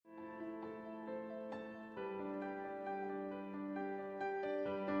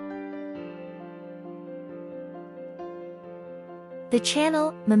The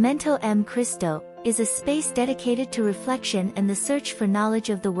channel, Memento M Cristo, is a space dedicated to reflection and the search for knowledge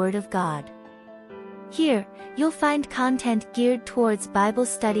of the Word of God. Here, you'll find content geared towards Bible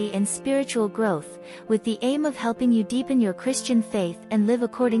study and spiritual growth, with the aim of helping you deepen your Christian faith and live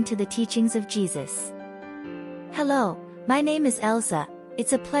according to the teachings of Jesus. Hello, my name is Elsa.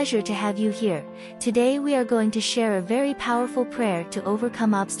 It's a pleasure to have you here. Today we are going to share a very powerful prayer to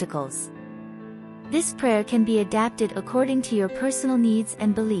overcome obstacles. This prayer can be adapted according to your personal needs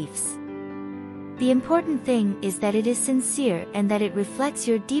and beliefs. The important thing is that it is sincere and that it reflects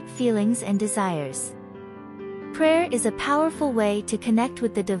your deep feelings and desires. Prayer is a powerful way to connect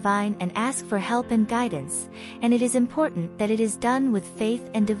with the divine and ask for help and guidance, and it is important that it is done with faith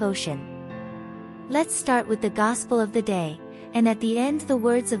and devotion. Let's start with the Gospel of the day, and at the end the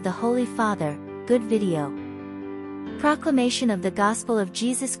words of the Holy Father. Good video. Proclamation of the Gospel of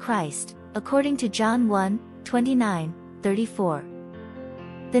Jesus Christ, according to John 1:29-34.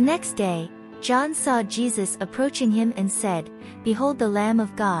 The next day, John saw Jesus approaching him and said, "Behold the Lamb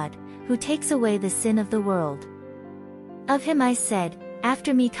of God, who takes away the sin of the world. Of him I said,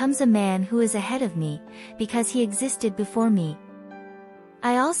 after me comes a man who is ahead of me, because he existed before me.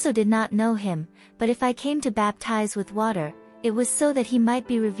 I also did not know him, but if I came to baptize with water, it was so that he might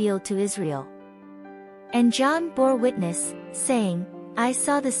be revealed to Israel." And John bore witness, saying, "I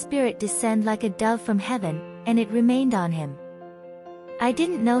saw the Spirit descend like a dove from heaven, and it remained on him. I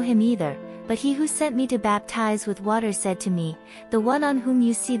didn't know him either, but he who sent me to baptize with water said to me, 'The one on whom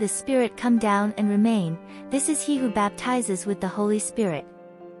you see the Spirit come down and remain, this is he who baptizes with the Holy Spirit.'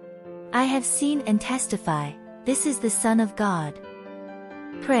 I have seen and testify, this is the Son of God."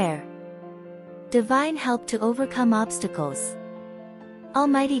 Prayer. Divine help to overcome obstacles.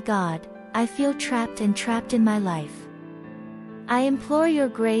 Almighty God, I feel trapped in my life. I implore your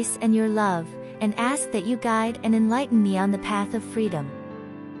grace and your love, and ask that you guide and enlighten me on the path of freedom.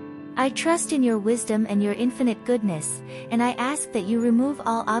 I trust in your wisdom and your infinite goodness, and I ask that you remove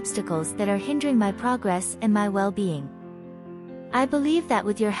all obstacles that are hindering my progress and my well-being. I believe that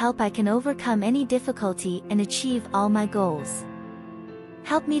with your help I can overcome any difficulty and achieve all my goals.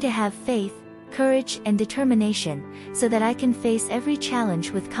 Help me to have faith, courage and determination, so that I can face every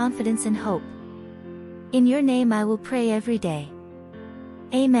challenge with confidence and hope. In your name I will pray every day.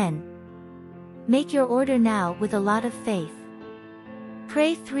 Amen. Make your order now with a lot of faith.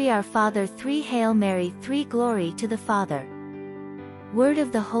 Pray 3 Our Father, 3 Hail Mary, 3 Glory to the Father. Word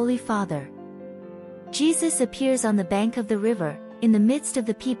of the Holy Father. Jesus appears on the bank of the river, in the midst of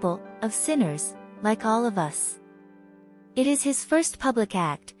the people, of sinners, like all of us. It is his first public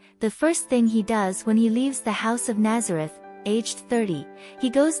act, the first thing he does when he leaves the house of Nazareth, aged 30, he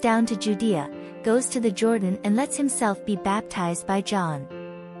goes down to Judea, goes to the Jordan and lets himself be baptized by John.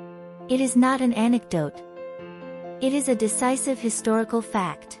 It is not an anecdote. It is a decisive historical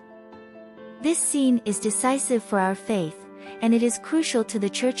fact. This scene is decisive for our faith, and it is crucial to the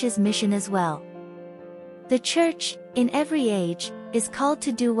Church's mission as well. The Church, in every age, is called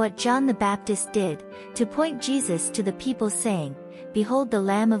to do what John the Baptist did, to point Jesus to the people saying, "Behold the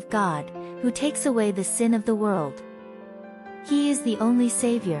Lamb of God, who takes away the sin of the world." He is the only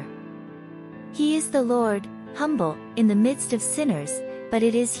Savior. He is the Lord, humble, in the midst of sinners, but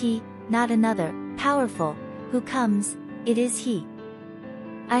it is He, not another, powerful, who comes, it is He.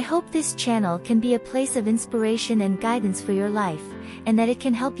 I hope this channel can be a place of inspiration and guidance for your life, and that it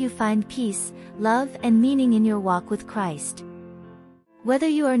can help you find peace, love and meaning in your walk with Christ. Whether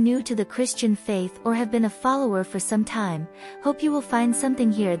you are new to the Christian faith or have been a follower for some time, hope you will find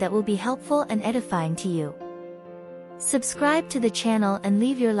something here that will be helpful and edifying to you. Subscribe to the channel and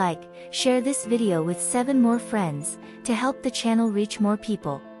leave your like, share this video with 7 more friends, to help the channel reach more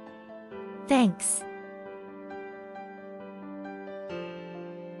people. Thanks.